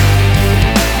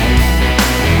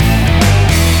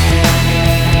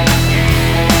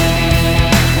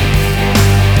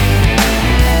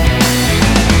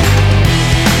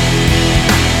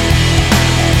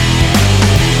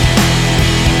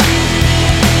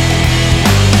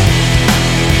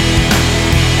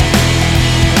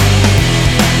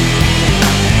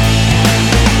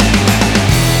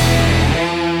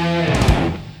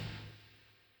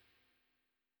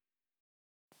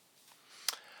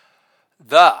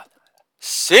the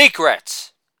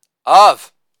secrets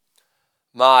of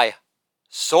my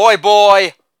soy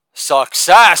boy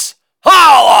success.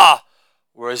 Holla!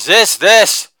 Resist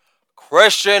this,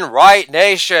 Christian Right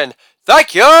Nation.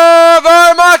 Thank you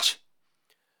very much.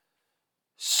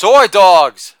 Soy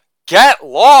dogs get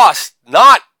lost,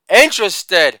 not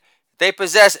interested. They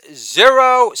possess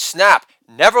zero snap,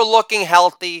 never looking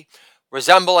healthy,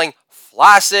 resembling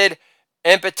flaccid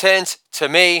impotence to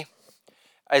me,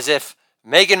 as if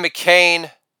Meghan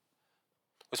McCain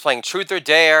was playing Truth or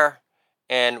Dare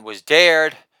and was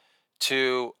dared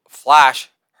to flash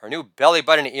her new belly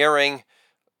button earring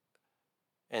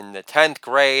in the 10th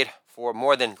grade for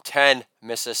more than 10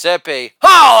 Mississippi.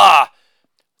 Holla!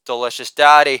 Delicious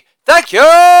Daddy. Thank you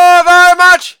very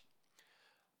much.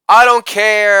 I don't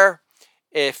care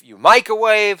if you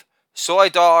microwave soy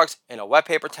dogs in a wet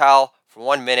paper towel for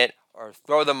 1 minute or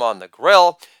throw them on the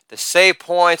grill. The save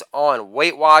points on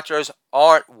Weight Watchers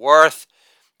aren't worth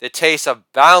the taste of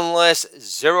boundless,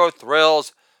 zero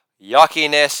thrills,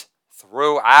 yuckiness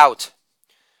throughout.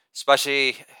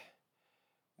 Especially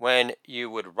when you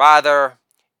would rather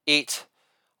eat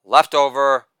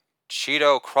leftover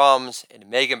Cheeto crumbs in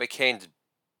Meghan McCain's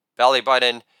belly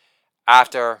button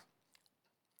after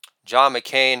John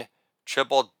McCain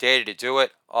triple dated to do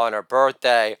it on her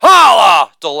birthday.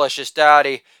 Holla! Delicious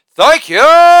Daddy. Thank you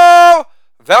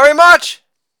very much.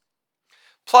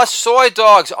 Plus, soy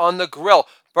dogs on the grill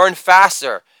burn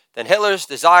faster than Hitler's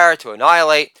desire to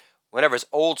annihilate whenever his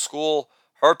old school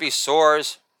herpes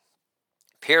sores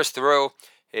pierce through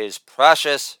his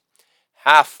precious,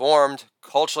 half-formed,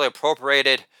 culturally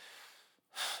appropriated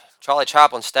Charlie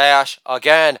Chaplin stash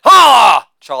again. Holla!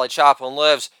 Charlie Chaplin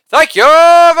lives. Thank you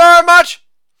very much.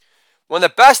 When the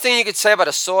best thing you could say about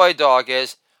a soy dog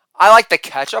is, I like the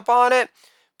ketchup on it,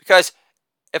 because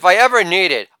if I ever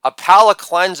needed a palate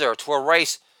cleanser to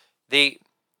erase the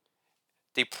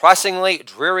depressingly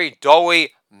dreary,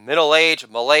 doughy, middle-aged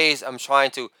malaise I'm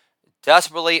trying to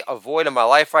desperately avoid in my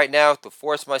life right now to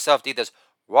force myself to eat this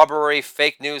rubbery,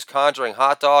 fake news conjuring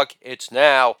hot dog, it's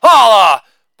now. Holla!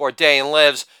 Bourdain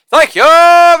lives. Thank you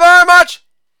very much.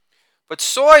 But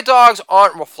soy dogs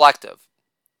aren't reflective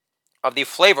of the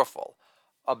flavorful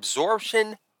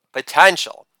absorption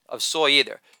potential of soy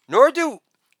either, nor do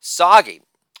soggy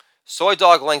soy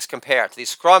dog links compare to the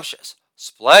scrumptious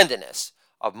splendidness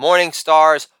of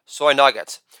Morningstar's soy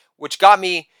nuggets, which got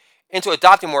me into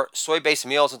adopting more soy-based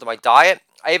meals into my diet.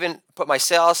 I even put my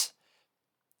sales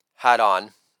hat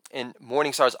on in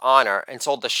Morningstar's honor and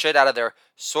sold the shit out of their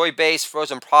soy-based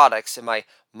frozen products in my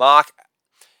mock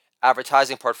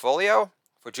advertising portfolio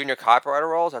for junior copywriter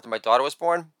roles after my daughter was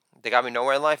born. They got me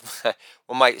nowhere in life.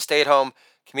 When my stay-at-home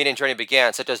comedian journey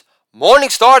began, such as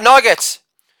Morningstar Nuggets.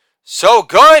 So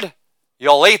good,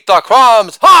 you'll eat the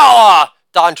crumbs. Holla!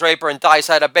 Don Draper and Dice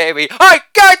had a baby. I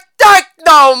can't take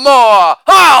no more.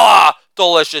 Holla!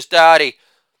 Delicious Daddy.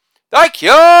 Thank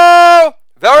you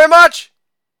very much.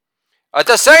 At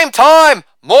the same time,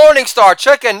 Morningstar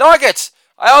Chicken Nuggets.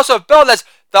 I also billed as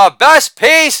the best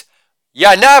piece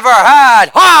you never had.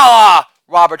 Holla!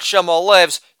 Robert Schimmel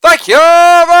lives. Thank you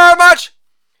very much.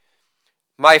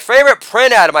 My favorite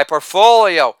print ad of my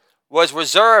portfolio was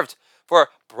reserved for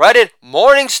breaded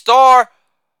Morningstar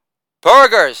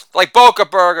burgers, like Boca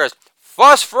Burgers,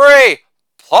 fuss-free,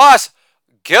 plus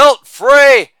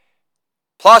guilt-free,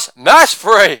 plus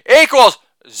mess-free, equals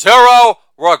zero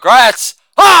regrets.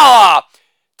 Holla!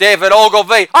 David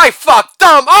Ogilvy, I fucked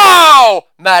them. Oh!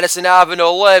 Madison Avenue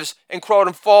lives in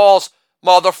Croton Falls,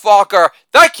 motherfucker.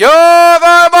 Thank you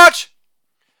very much.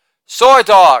 Soy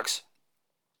dogs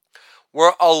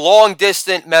were a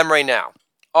long-distant memory now,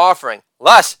 offering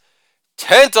less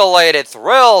titillated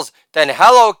thrills than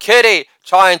Hello Kitty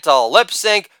trying to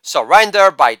lip-sync Surrender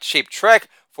by Cheap Trick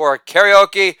for a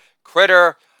karaoke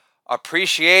critter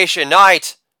appreciation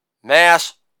night.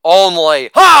 Mass only.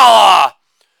 Holla!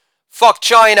 Fuck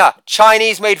China.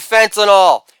 Chinese-made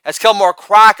fentanyl has killed more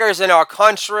crackers in our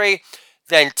country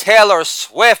than Taylor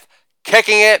Swift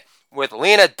kicking it with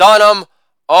Lena Dunham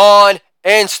on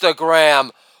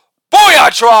Instagram.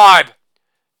 Booyah, tribe!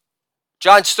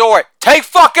 Jon Stewart, take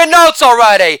fucking notes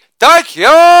already. Thank you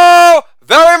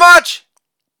very much.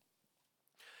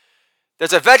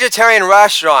 There's a vegetarian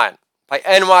restaurant by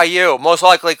NYU, most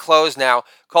likely closed now,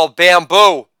 called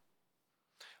Bamboo,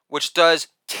 which does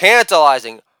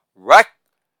tantalizing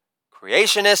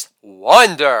recreationist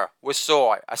wonder with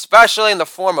soy, especially in the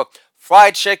form of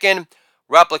fried chicken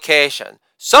replication,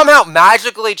 somehow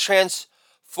magically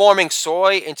transforming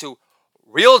soy into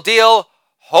real deal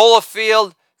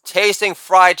Holyfield tasting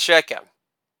fried chicken,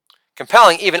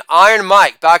 compelling even Iron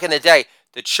Mike back in the day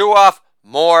to chew off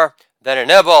more than a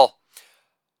nibble.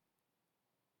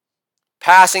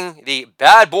 passing the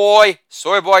bad boy,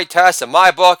 soy boy test in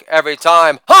my book every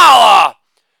time. Holla!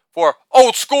 For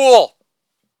old school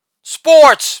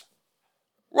sports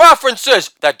references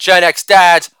that Gen X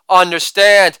dads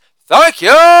understand. Thank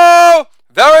you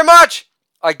very much.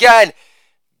 Again,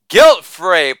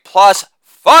 guilt-free plus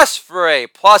fuss-free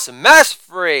plus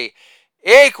mess-free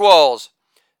equals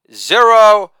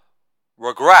zero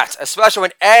regrets. Especially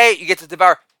when A, you get to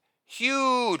devour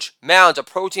huge mounds of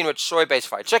protein-rich soy-based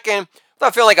fried chicken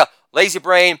without feeling like a lazy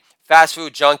brain, fast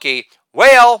food junkie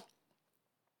whale.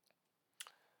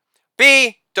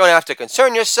 B, don't have to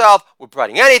concern yourself with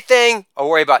providing anything or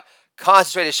worry about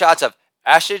concentrated shots of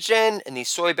estrogen in the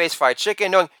soy-based fried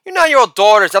chicken, knowing your 9-year-old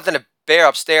daughter is nothing to bear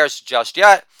upstairs just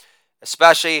yet,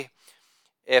 especially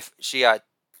if she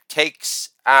takes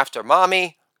after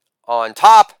mommy on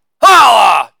top.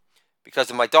 Holla! Because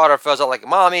if my daughter fills out like a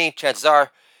mommy, chances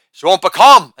are she won't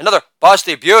become another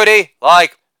busty beauty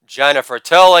like Jennifer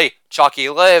Tilly. Chucky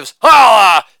lives.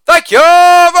 Holla! Thank you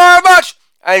very much.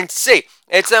 And C,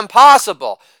 it's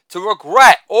impossible to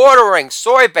regret ordering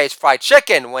soy-based fried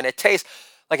chicken when it tastes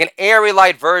like an airy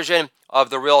light version of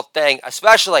the real thing,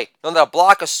 especially knowing that a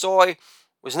block of soy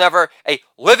was never a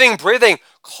living, breathing,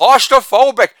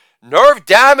 claustrophobic,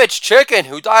 nerve-damaged chicken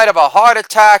who died of a heart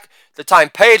attack the time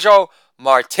Pedro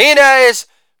Martinez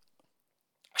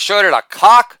showed it a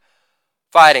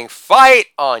cock-fighting fight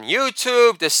on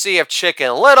YouTube to see if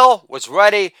Chicken Little was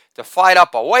ready to fight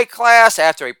up a weight class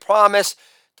after he promised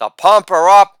to pump her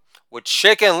up with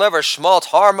chicken liver schmaltz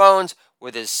hormones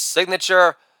with his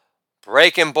signature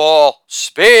Breaking Ball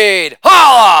speed.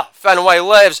 Holla! Fenway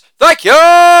lives. Thank you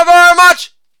very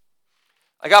much.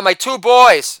 I got my 2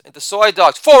 boys into soy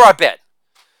dogs for a bit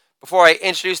before I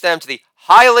introduce them to the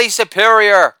highly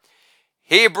superior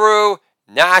Hebrew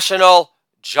National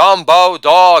Jumbo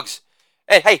Dogs.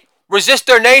 And hey,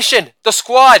 Resistor Nation, the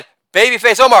squad,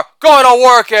 Babyface Omar, gonna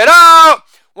work it out.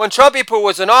 When Trumpy Poo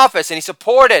was in office and he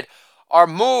supported our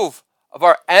move of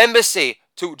our embassy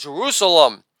to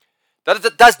Jerusalem,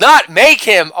 that does not make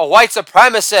him a white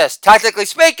supremacist. Technically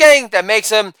speaking, that makes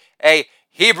him a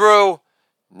Hebrew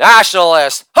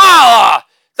nationalist. Holla!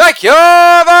 Thank you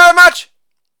very much.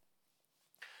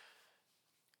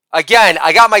 Again,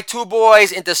 I got my 2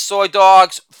 boys into soy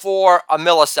dogs for a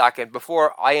millisecond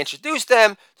before I introduce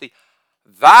them to the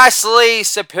vastly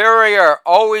superior,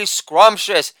 always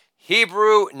scrumptious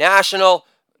Hebrew National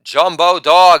Jumbo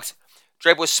Dogs,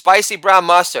 draped with spicy brown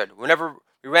mustard whenever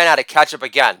we ran out of ketchup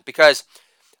again, because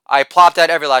I plopped out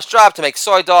every last drop to make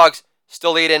soy dogs,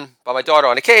 still eaten by my daughter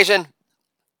on occasion,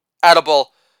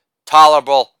 edible,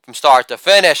 tolerable from start to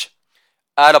finish,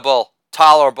 edible,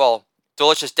 tolerable,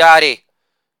 delicious daddy,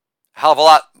 a hell of a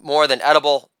lot more than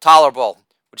edible, tolerable,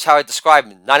 which is how I describe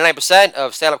 99%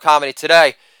 of stand-up comedy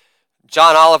today,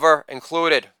 John Oliver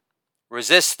included.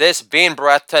 Resist this bean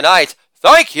breath tonight.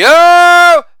 Thank you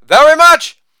very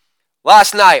much.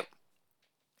 Last night,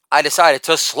 I decided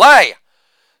to slay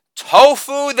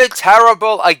Tofu the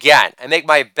Terrible again and make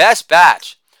my best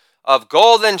batch of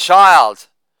Golden Child.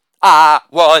 I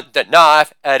want the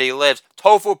knife, Eddie lives.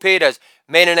 Tofu pitas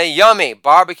made in a yummy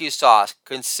barbecue sauce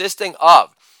consisting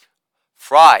of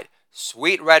fried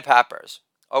sweet red peppers,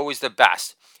 always the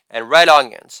best, and red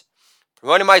onions.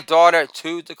 Promoting my daughter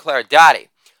to declare, Daddy,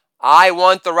 I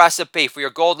want the recipe for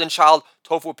your Golden Child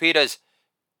tofu pitas.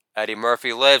 Eddie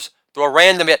Murphy lives. Through a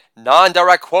random yet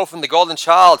non-direct quote from the Golden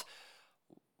Child,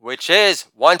 which is,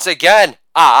 once again,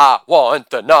 I want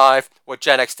the knife, what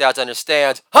Gen X dads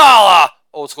understand. Holla!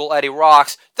 Old school Eddie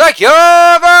rocks. Thank you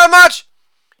very much.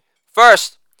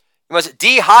 First, you must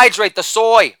dehydrate the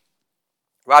soy,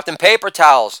 wrapped in paper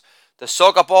towels, to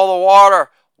soak up all the water.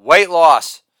 Weight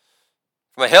loss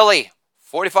from a hilly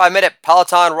 45-minute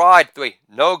Peloton ride through a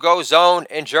no-go zone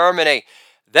in Germany.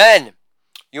 Then,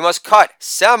 you must cut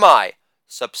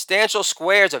substantial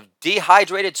squares of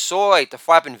dehydrated soy to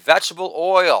fry up in vegetable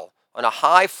oil on a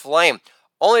high flame.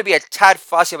 Only be a tad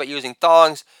fussy about using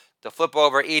tongs to flip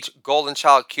over each Golden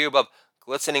Child cube of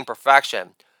glistening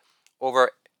perfection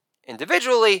over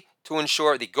individually to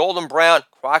ensure the golden brown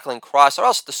crackling crust, or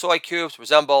else the soy cubes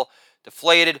resemble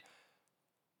deflated,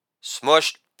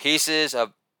 smushed pieces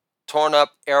of torn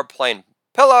up airplane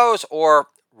pillows or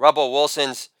Rebel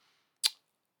Wilson's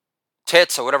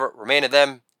tits or whatever remain of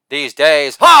them these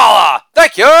days. Holla!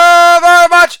 Thank you very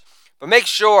much. But make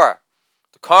sure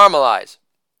to caramelize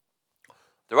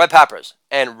the red peppers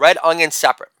and red onions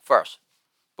separate first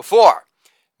before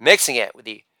mixing it with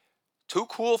the Too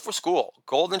Cool for School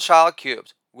Golden Child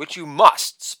cubes, which you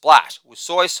must splash with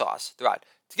soy sauce throughout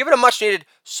to give it a much needed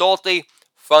salty,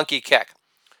 funky kick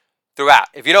throughout.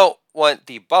 If you don't want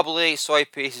the bubbly soy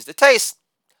pieces to taste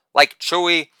like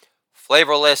chewy,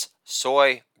 flavorless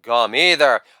soy gum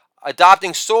either.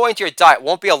 Adopting soy into your diet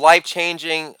won't be a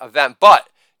life-changing event, but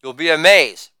you'll be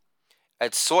amazed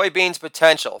at soybeans'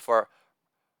 potential for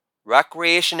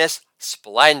recreationist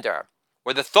splendor,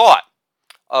 where the thought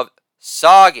of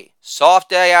soggy, soft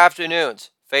day afternoons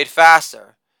fade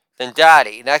faster than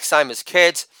daddy next time his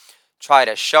kids try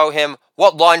to show him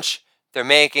what lunch they're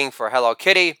making for Hello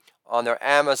Kitty on their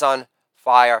Amazon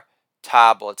Fire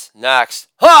tablets next.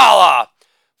 Holla!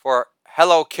 For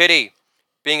Hello Kitty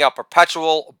being a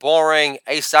perpetual, boring,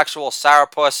 asexual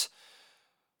sourpuss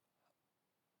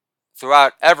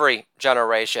throughout every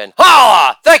generation.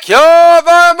 Holla! Thank you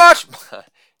very much!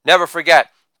 Never forget,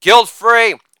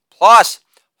 guilt-free plus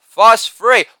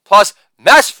fuss-free plus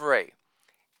mess-free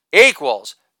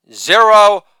equals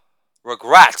 0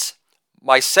 regrets.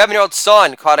 My 7-year-old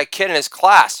son caught a kid in his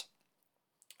class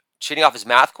cheating off his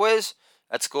math quiz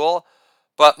at school,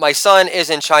 but my son is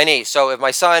in Chinese, so if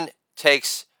my son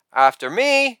takes after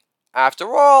me,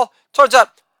 after all, turns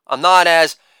out I'm not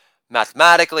as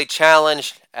mathematically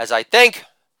challenged as I think,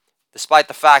 despite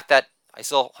the fact that I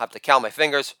still have to count my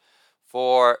fingers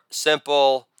for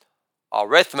simple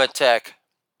arithmetic,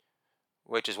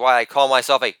 which is why I call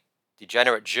myself a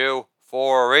degenerate Jew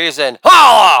for a reason.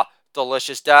 Holla!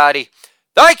 Delicious daddy.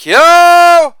 Thank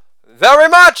you very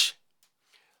much.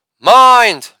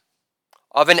 Mind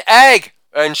of an egg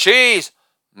and cheese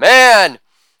man.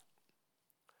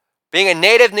 Being a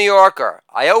native New Yorker,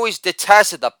 I always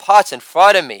detested the putz in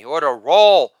front of me who would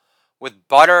roll with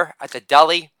butter at the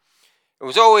deli. It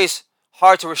was always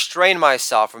hard to restrain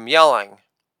myself from yelling.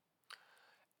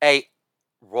 A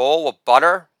roll with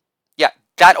butter? Yeah,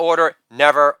 that order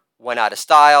never went out of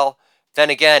style. Then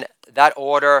again, that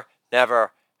order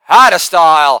never had a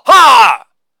style. Ha!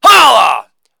 Holla!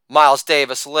 Miles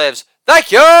Davis lives.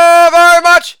 Thank you very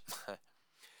much.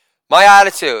 My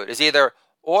attitude is either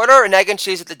order an egg and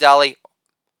cheese at the deli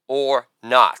or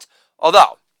not.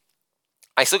 Although,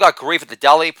 I still got grief at the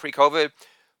deli pre-COVID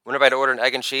whenever I had to order an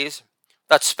egg and cheese,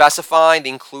 without specifying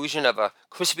the inclusion of a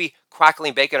crispy,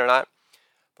 crackling bacon or not.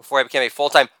 Before I became a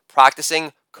full-time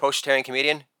practicing kosher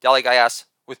comedian, deli guy asked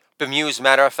with bemused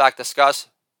matter-of-fact disgust,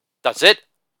 "That's it?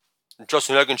 Just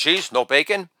an egg and cheese? No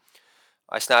bacon?"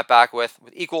 I snapped back with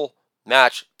equal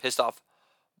match, pissed off,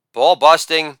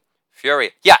 ball-busting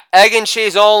fury. Yeah, egg and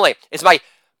cheese only. It's my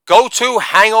go-to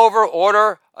hangover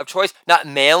order of choice. Not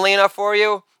manly enough for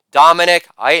you? Dominic,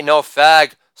 I ain't no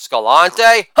fag.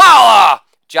 Scalante? Holla!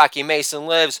 Jackie Mason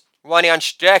lives, running on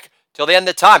shtick till the end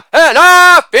of time. And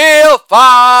I feel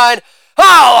fine.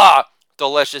 Holla!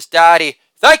 Delicious daddy.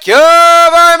 Thank you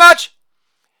very much.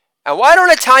 And why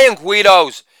don't Italian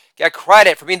Guidos get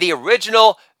credit for being the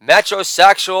original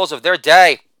metrosexuals of their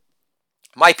day?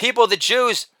 My people, the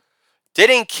Jews,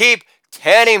 didn't keep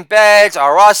tanning beds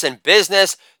or us in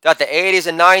business throughout the 80s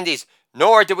and 90s,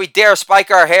 nor did we dare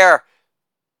spike our hair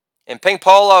in pink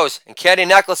polos and candy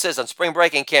necklaces on spring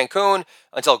break in Cancun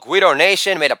until Guido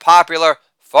Nation made it popular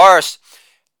first.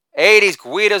 80s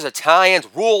Guidos Italians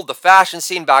ruled the fashion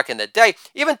scene back in the day.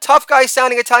 Even tough guys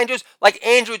sounding Italian Jews like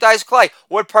Andrew Dice Clay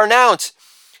would pronounce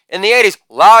in the 80s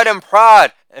loud and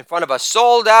proud in front of a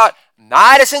sold-out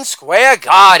Madison Square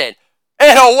Garden.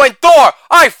 In a winter,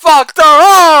 I fucked her.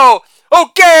 Oh, who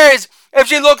cares if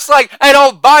she looks like an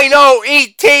albino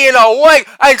E.T. in a wig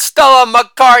and Stella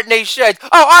McCartney shit? Oh,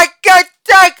 I can't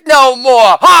take no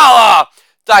more. Holla!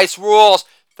 Dice rules.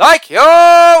 Thank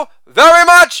you very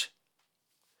much.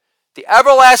 The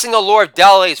everlasting allure of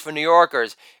delis for New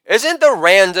Yorkers isn't the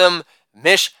random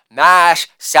mishmash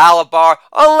salad bar,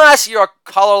 unless you're a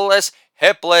colorless,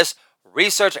 hipless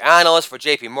research analyst for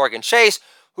J.P. Morgan Chase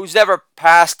who's never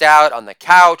passed out on the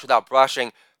couch without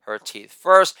brushing her teeth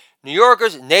first. New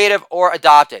Yorkers, native or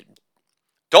adopted,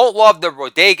 don't love the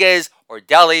bodegas or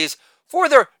delis for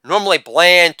their normally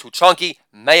bland, too chunky,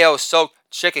 mayo-soaked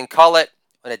chicken cutlet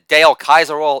and a Dale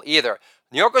Kaiser roll either.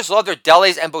 New Yorkers love their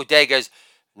delis and bodegas.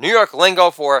 New York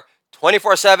lingo for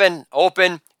 24/7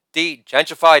 open,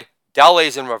 de-gentrified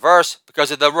delis in reverse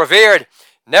because of the revered,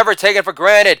 never taken for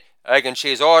granted egg and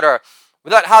cheese order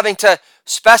without having to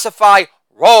specify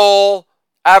roll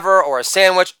ever or a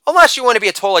sandwich, unless you want to be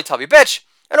a totally tubby bitch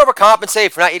and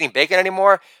overcompensate for not eating bacon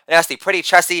anymore and ask the pretty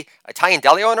chesty Italian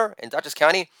deli owner in Dutchess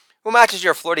County, who matches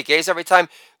your flirty gaze every time,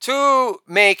 to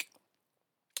make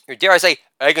your, dare I say,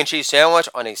 egg and cheese sandwich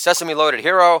on a sesame-loaded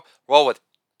hero roll with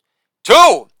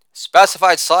 2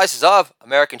 specified slices of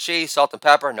American cheese, salt and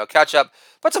pepper, no ketchup,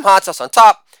 put some hot sauce on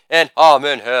top, and I'm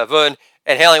in heaven,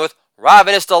 inhaling with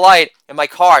ravenous delight in my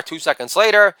car 2 seconds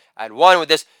later, at one with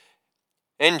this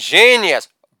ingenious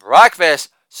breakfast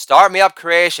start-me-up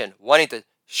creation, wanting to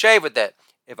shave with it.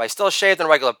 If I still shaved on a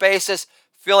regular basis,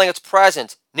 feeling its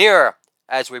presence nearer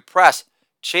as we press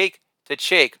cheek to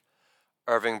cheek.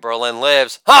 Irving Berlin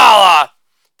lives. Holla!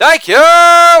 Thank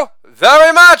you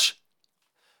very much!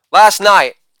 Last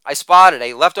night, I spotted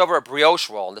a leftover brioche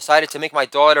roll and decided to make my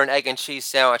daughter an egg and cheese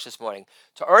sandwich this morning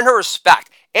to earn her respect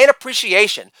and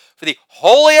appreciation for the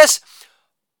holiest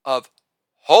of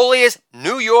holiest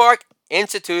New York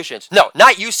institutions. No,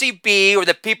 not UCB or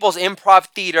the People's Improv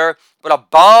Theater, but a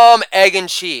bomb egg and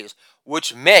cheese,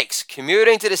 which makes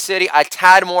commuting to the city a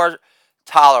tad more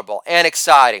tolerable and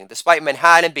exciting, despite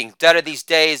Manhattan being deader these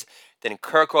days than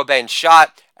Kurt Cobain's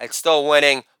shot at still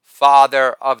winning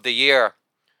Father of the Year.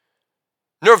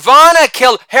 Nirvana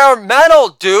killed hair metal,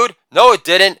 dude. No, it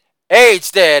didn't.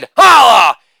 AIDS did.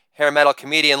 Holla! Hair metal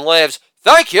comedian lives.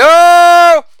 Thank you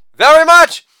very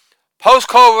much.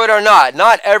 Post-COVID or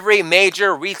not every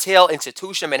major retail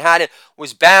institution in Manhattan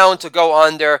was bound to go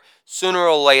under sooner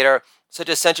or later, such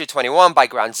as Century 21 by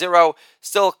Ground Zero.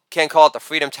 Still can't call it the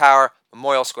Freedom Tower,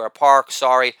 Memorial Square Park,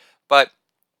 sorry, but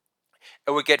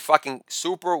it would get fucking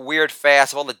super weird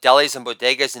fast if all the delis and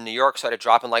bodegas in New York started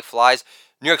dropping like flies.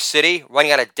 New York City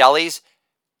running out of delis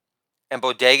and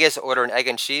bodegas ordering egg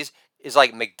and cheese is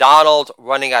like McDonald's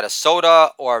running out of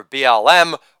soda, or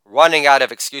BLM running out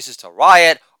of excuses to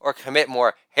riot or commit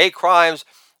more hate crimes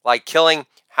like killing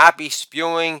happy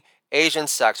spewing Asian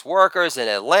sex workers in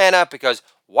Atlanta because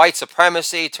white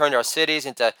supremacy turned our cities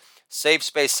into safe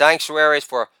space sanctuaries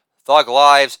for thug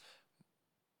lives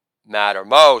matter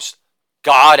most.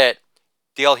 Got it.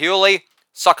 Deal Hewley,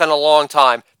 sucking a long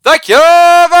time. Thank you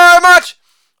very much.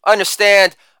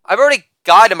 Understand, I've already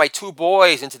guided my two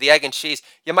boys into the egg and cheese.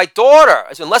 Yet my daughter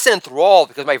has been less than enthralled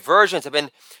because my versions have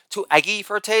been too eggy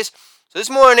for her taste. So this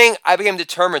morning, I became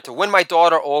determined to win my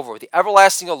daughter over with the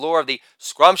everlasting allure of the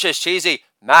scrumptious, cheesy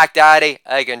Mac Daddy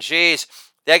egg and cheese.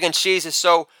 The egg and cheese is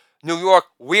so New York.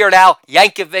 Weird Al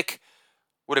Yankovic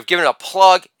would have given a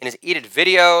plug in his Eat It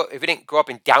video if he didn't grow up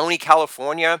in Downey,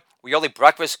 California, where your only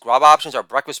breakfast grub options are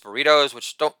breakfast burritos,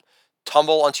 which don't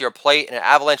tumble onto your plate in an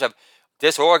avalanche of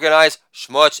disorganized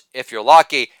schmutz if you're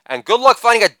lucky. And good luck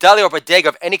finding a deli or bodega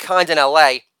of any kind in LA.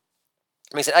 It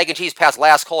makes an egg and cheese pass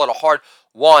last call at a hard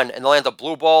one in the land of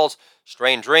blue balls,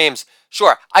 strange dreams.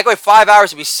 Sure, I go 5 hours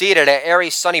to be seated at an airy,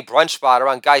 sunny brunch spot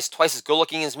around guys twice as good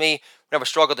looking as me who never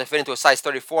struggled to fit into a size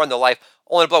 34 in their life,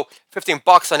 only to blow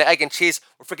 $15 on an egg and cheese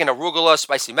with freaking arugula,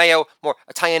 spicy mayo, more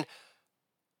Italian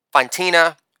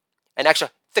fontina, and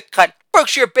extra thick-cut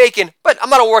Berkshire bacon. But I'm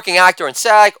not a working actor in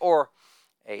SAG or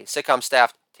a sitcom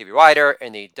staffed TV writer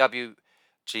in the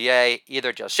WGA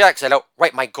either just yet, because I don't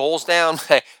write my goals down.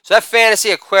 So that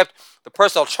fantasy equipped the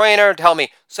personal trainer to help me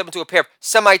slip into a pair of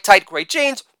semi-tight gray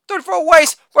jeans, 34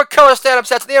 waist, for killer stand-up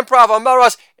sets at the Improv on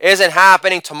Melrose isn't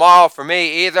happening tomorrow for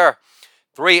me either.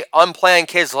 3 unplanned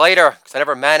kids later, because I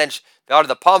never managed the art of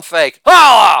the pump fake.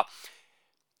 Holla!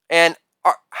 And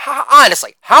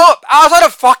honestly, outside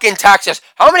of fucking Texas,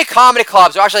 how many comedy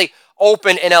clubs are actually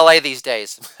open in LA these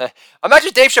days?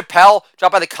 Imagine Dave Chappelle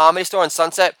drop by the Comedy Store on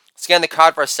Sunset, scan the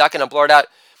card for a second, and blurt out,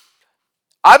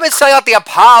 I've been selling out the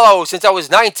Apollo since I was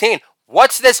 19.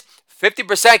 What's this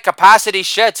 50% capacity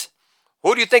shit?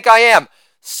 Who do you think I am?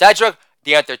 Cedric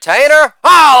the Entertainer?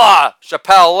 Holla!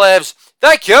 Chappelle lives.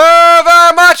 Thank you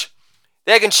very much.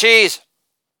 The Egg and Cheese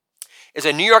is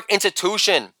a New York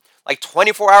institution, like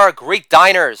 24-hour Greek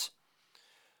diners,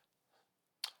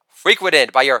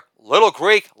 frequented by your little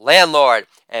Greek landlord,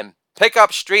 and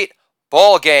pickup street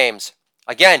ball games.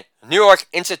 Again, New York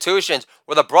institutions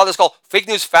where the brothers call fake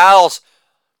news fouls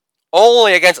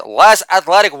only against less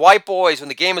athletic white boys when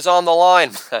the game is on the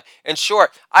line. In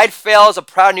short, I'd fail as a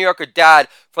proud New Yorker dad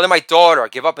for letting my daughter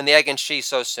give up on the egg and cheese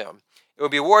so soon. It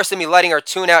would be worse than me letting her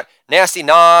tune out Nasty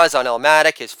Nas on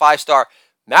Illmatic, his 5-star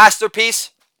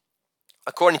masterpiece.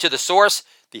 According to The Source,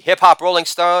 the hip-hop Rolling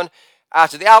Stone,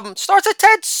 after the album starts a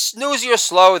tad snoozier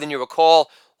slow than you recall,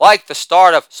 like the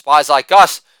start of Spies Like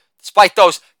Us, despite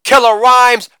those killer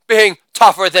rhymes being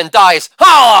tougher than dice.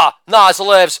 Holla! Nas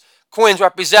lives. Queens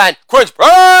represent.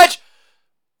 Queensbridge!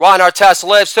 Ron Artest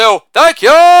lives too. Thank you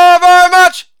very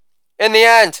much! In the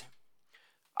end,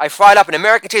 I fried up an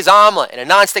American cheese omelet in a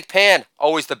non-stick pan,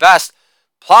 always the best.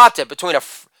 Plopped it between a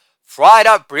fried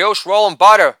up brioche roll and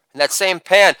butter in that same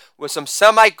pan with some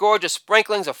semi-gorgeous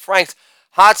sprinklings of Frank's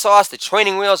hot sauce, the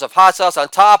training wheels of hot sauce on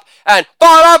top, and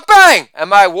bada bang! And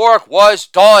my work was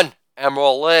done.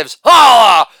 Emerald lives.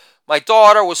 Holla! My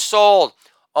daughter was sold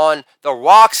on the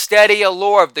rock-steady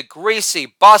allure of the greasy,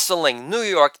 bustling New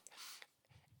York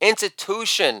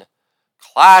institution.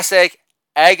 Classic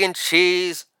egg and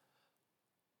cheese.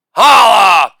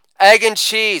 Holla! Egg and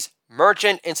cheese.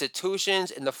 Merchant institutions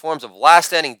in the forms of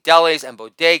last-standing delis and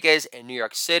bodegas in New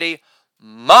York City.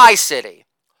 My city.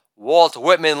 Walt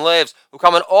Whitman lives, who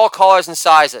come in all colors and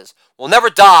sizes, will never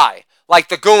die, like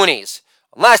the Goonies,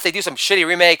 unless they do some shitty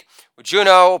remake with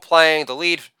Juno playing the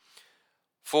lead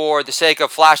for the sake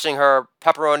of flashing her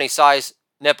pepperoni-sized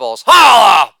nipples.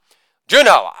 Holla!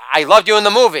 Juno, I loved you in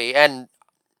the movie, and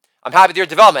I'm happy with your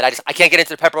development. I can't get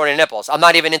into the pepperoni nipples. I'm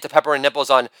not even into pepperoni nipples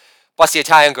on Busty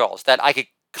Italian Girls that I could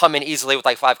come in easily with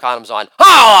like 5 condoms on.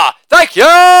 Holla! Thank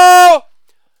you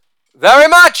very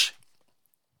much.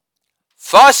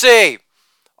 Fussy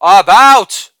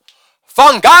about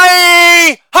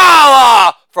fungi.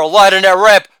 Holla! For letting it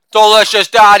rip. Delicious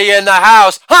daddy in the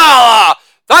house. Holla!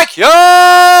 Thank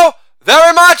you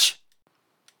very much.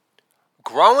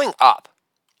 Growing up,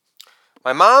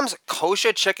 my mom's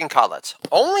kosher chicken cutlets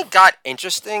only got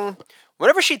interesting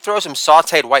whenever she'd throw some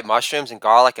sauteed white mushrooms and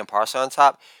garlic and parsley on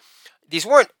top. These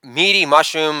weren't meaty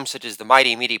mushrooms such as the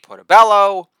mighty meaty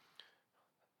portobello,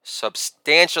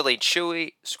 substantially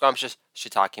chewy, scrumptious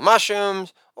shiitake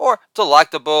mushrooms, or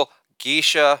delectable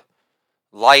geisha,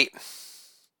 light,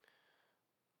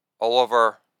 all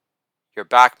over your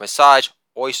back massage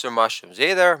oyster mushrooms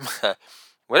either.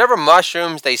 Whatever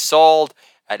mushrooms they sold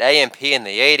at A&P in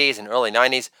the 80s and early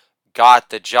 90s got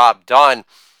the job done.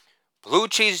 Blue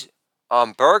cheese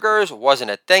on burgers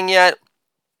wasn't a thing yet.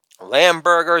 Lamb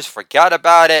burgers, forget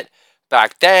about it.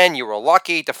 Back then, you were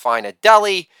lucky to find a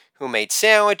deli who made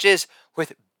sandwiches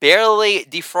with barely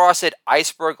defrosted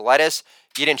iceberg lettuce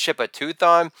you didn't chip a tooth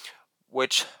on,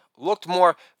 which looked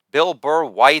more Bill Burr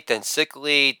white than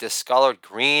sickly discolored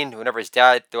green whenever his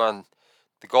dad threw on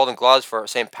the Golden Gloves for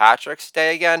St. Patrick's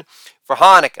Day again. For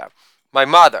Hanukkah, my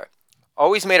mother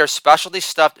always made her specialty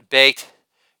stuffed baked,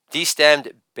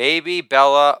 destemmed Baby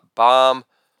Bella Bomb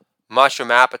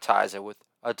mushroom appetizer with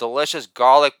a delicious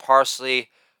garlic parsley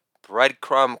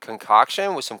breadcrumb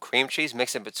concoction with some cream cheese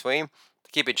mixed in between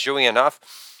to keep it chewy enough,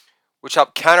 which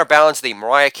helped counterbalance the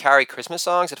Mariah Carey Christmas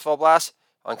songs at full blast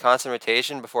on constant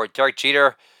rotation before Derek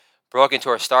Jeter broke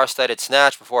into a star-studded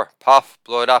snatch before Puff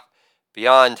blew it up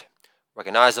beyond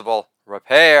recognizable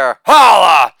repair.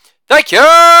 Holla! Thank you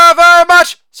very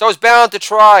much! So I was bound to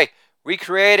try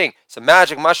recreating some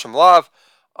magic mushroom love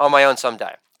on my own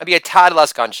someday. I'd be a tad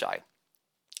less gun-shy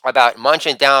about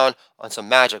munching down on some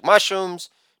magic mushrooms,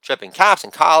 tripping caps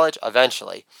in college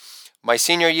eventually. My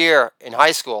senior year in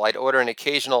high school, I'd order an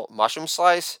occasional mushroom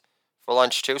slice for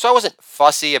lunch too, so I wasn't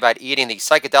fussy about eating the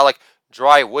psychedelic,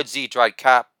 dry, woodsy, dried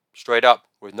cap straight up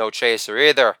with no chaser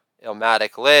either.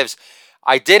 Illmatic lives.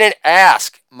 I didn't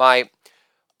ask my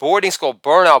boarding school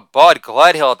burnout bud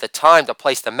Gledhill at the time to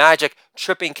place the magic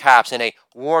tripping caps in a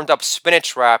warmed up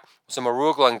spinach wrap with some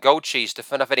arugula and goat cheese to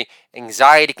fend off any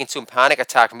anxiety-consumed panic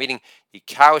attack from eating the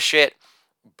cow shit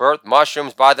birth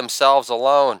mushrooms by themselves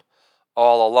alone.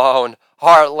 All alone.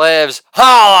 Heart lives.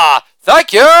 Holla!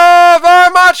 Thank you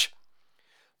very much!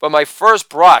 But my first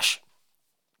brush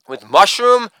with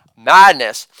mushroom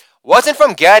madness wasn't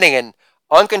from getting an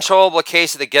uncontrollable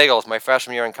case of the giggles my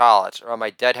freshman year in college, or on my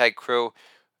deadhead crew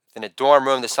in a dorm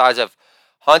room the size of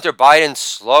Hunter Biden's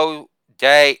slow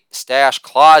day stash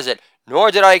closet,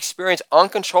 nor did I experience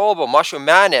uncontrollable mushroom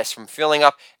madness from filling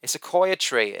up a sequoia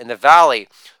tree in the valley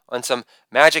on some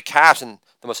magic caps in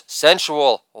the most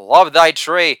sensual love thy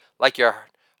tree, like your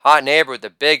hot neighbor with the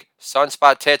big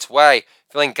sunspot tits way,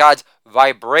 feeling God's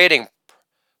vibrating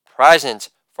presence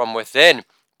from within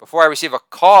before I receive a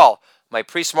call, my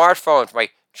pre-smartphone from my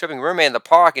tripping roommate in the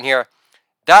park, and hear,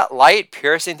 that light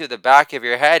piercing through the back of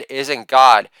your head isn't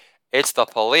God. It's the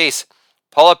police.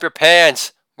 Pull up your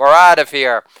pants. We're out of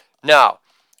here. No.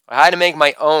 I had to make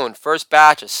my own first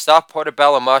batch of stuffed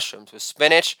portobello mushrooms with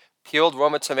spinach, peeled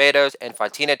Roma tomatoes, and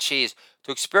fontina cheese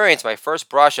to experience my first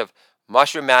brush of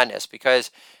mushroom madness,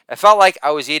 because it felt like I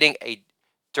was eating a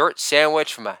dirt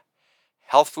sandwich from a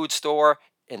health food store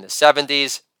in the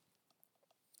 70s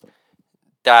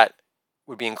that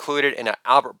would be included in an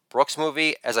Albert Brooks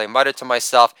movie, as I muttered to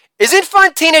myself, isn't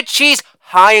fontina cheese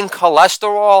high in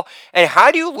cholesterol? And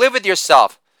how do you live with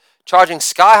yourself? Charging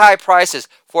sky-high prices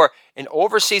for an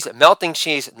overseas melting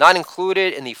cheese not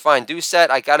included in the fondue set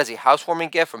I got as a housewarming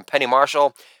gift from Penny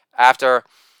Marshall after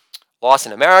Lost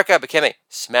in America became a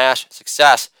smash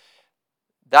success.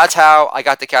 That's how I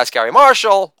got to cast Gary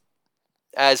Marshall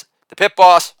as the pit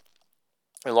boss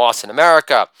in Lost in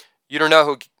America. You don't know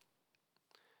who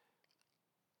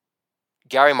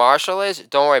Gary Marshall is?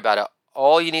 Don't worry about it.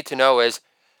 All you need to know is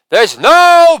there's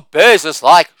no business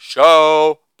like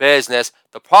show business.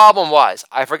 The problem was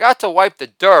I forgot to wipe the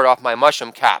dirt off my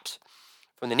mushroom caps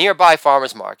from the nearby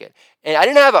farmer's market. And I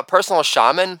didn't have a personal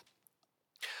shaman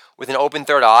with an open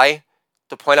third eye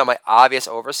to point out my obvious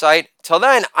oversight. Till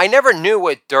then, I never knew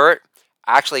what dirt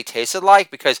actually tasted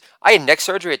like because I had neck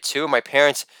surgery at 2. My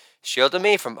parents shielded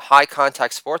me from high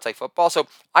contact sports like football. So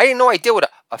I had no idea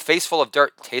what a face full of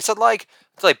dirt tasted like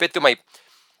until I bit through my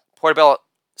portobello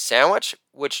sandwich,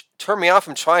 which turned me off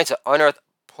from trying to unearth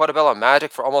portobello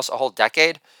magic for almost a whole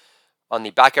decade on the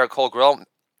backyard coal grill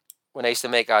when I used to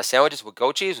make sandwiches with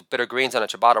goat cheese with bitter greens on a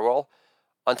ciabatta roll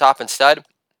on top instead.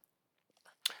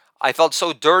 I felt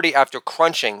so dirty after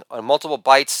crunching on multiple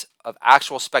bites of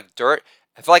actual speck dirt.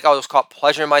 I felt like I was caught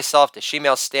pleasuring myself to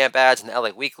shemale stamp ads in the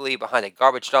LA Weekly behind a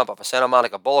garbage dump off of Santa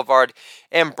Monica Boulevard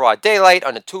in broad daylight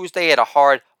on a Tuesday at a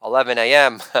hard 11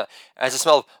 a.m. as the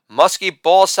smell of musky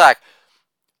ballsack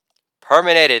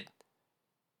permeated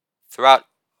throughout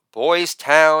Boys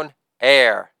Town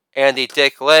air. Andy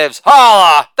Dick lives.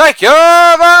 Holla! Thank you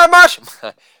very much!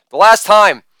 The last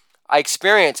time I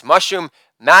experienced mushroom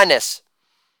madness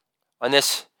on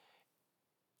this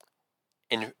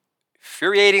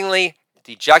infuriatingly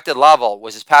dejected level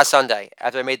was this past Sunday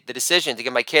after I made the decision to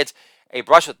give my kids a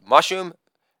brush with mushroom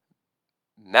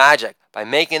magic by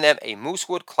making them a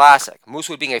Moosewood classic.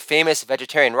 Moosewood being a famous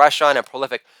vegetarian restaurant and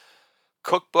prolific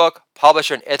cookbook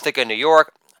publisher in Ithaca, New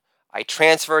York. I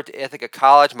transferred to Ithaca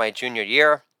College my junior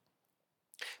year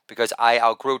because I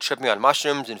outgrew tripping on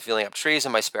mushrooms and feeling up trees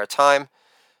in my spare time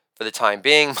for the time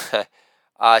being.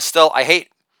 Still, I hate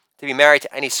to be married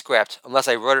to any script unless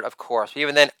I wrote it, of course. But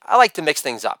even then, I like to mix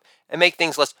things up and make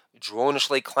things less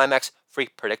dronishly climax-free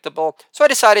predictable. So I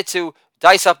decided to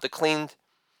dice up the cleaned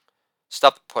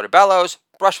stuffed portobellos,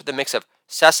 brush with a mix of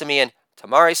sesame and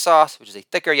tamari sauce, which is a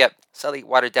thicker yet slightly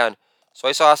watered down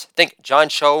soy sauce. Think John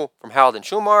Cho from Harold and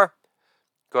Kumar.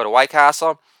 Go to White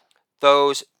Castle.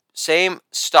 Those same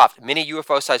stuffed mini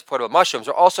UFO-sized portobello mushrooms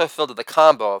are also filled with a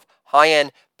combo of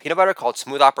high-end peanut butter called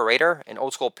Smooth Operator, an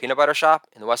old-school peanut butter shop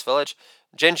in the West Village,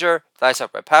 ginger, diced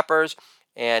up red peppers,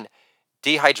 and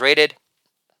dehydrated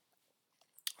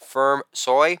firm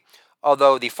soy.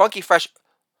 Although the funky fresh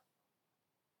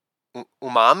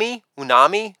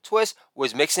unami twist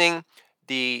was mixing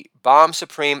the Bomb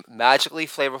Supreme magically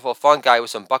flavorful fungi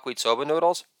with some buckwheat soba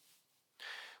noodles,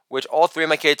 which all three of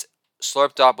my kids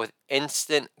slurped up with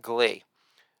instant glee.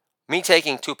 Me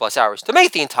taking 2+ hours to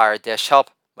make the entire dish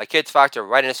helped my kids factor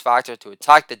readiness factor to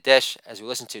attack the dish as we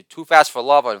listened to Too Fast for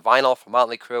Love on vinyl from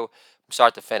Motley Crue from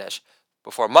start to finish.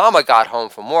 Before Mama got home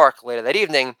from work later that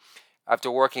evening, after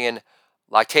working in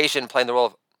lactation, playing the role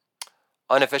of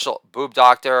unofficial boob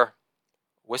doctor,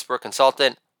 whisper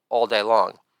consultant all day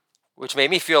long, which made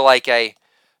me feel like a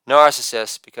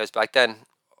narcissist because back then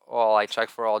all I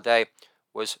checked for all day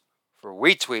was for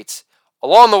wheat tweets.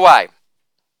 Along the way,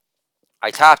 I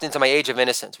tapped into my age of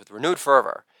innocence with renewed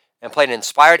fervor and played an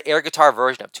inspired air guitar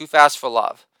version of Too Fast for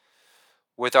Love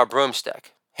with our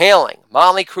broomstick, hailing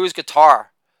Motley Crue's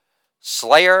guitar,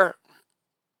 Slayer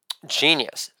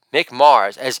genius Mick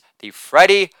Mars as the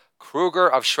Freddy Krueger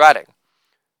of shredding,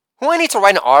 who I need to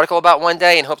write an article about one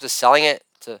day in hopes of selling it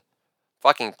to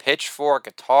fucking Pitchfork,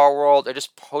 Guitar World, or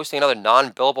just posting another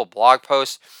non-billable blog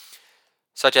post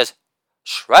such as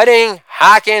shredding,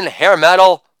 hacking, hair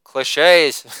metal,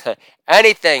 cliches,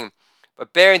 anything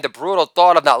but bearing the brutal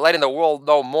thought of not letting the world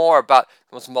know more about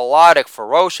the most melodic,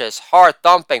 ferocious,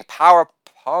 heart-thumping, power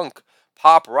punk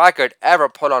pop record ever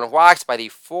put on wax by the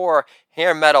 4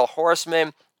 hair metal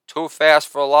horsemen, Too Fast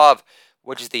for Love,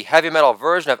 which is the heavy metal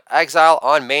version of Exile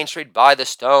on Main Street by the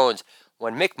Stones,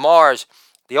 when Mick Mars,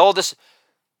 the oldest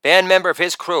band member of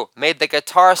his crew, made the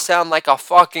guitar sound like a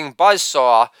fucking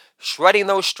buzzsaw, shredding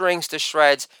those strings to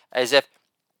shreds as if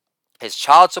his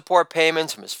child support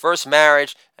payments from his first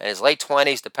marriage and his late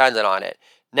 20s depended on it.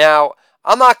 Now,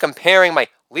 I'm not comparing my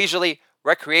leisurely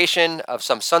recreation of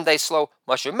some Sunday slow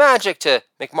mushroom magic to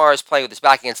Mick Mars playing with his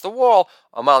back against the wall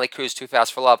on Motley Crue's Too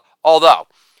Fast for Love, although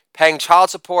paying child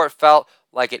support felt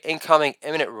like an incoming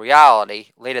imminent reality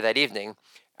later that evening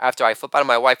after I flipped out on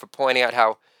my wife for pointing out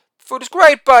how food is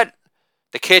great, but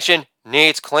the kitchen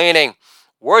needs cleaning.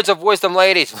 Words of wisdom,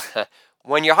 ladies.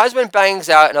 When your husband bangs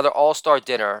out another all-star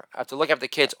dinner after looking after the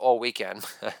kids all weekend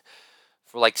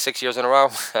for like 6 years in a row,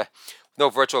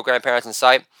 no virtual grandparents in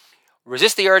sight,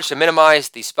 resist the urge to minimize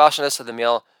the specialness of the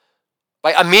meal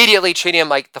by immediately treating him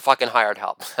like the fucking hired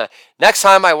help. Next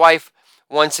time my wife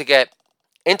wants to get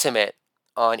intimate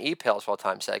on e-pills for all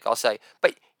time's sake, I'll say,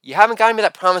 but you haven't gotten me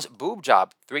that promised boob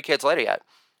job 3 kids later yet.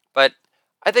 But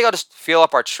I think I'll just feel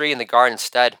up our tree in the garden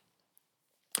instead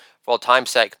for all time's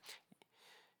sake.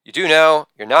 You do know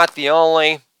you're not the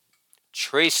only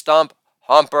tree stump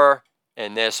humper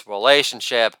in this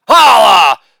relationship.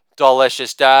 Holla!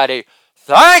 Delicious Daddy.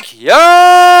 Thank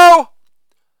you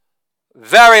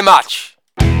very much.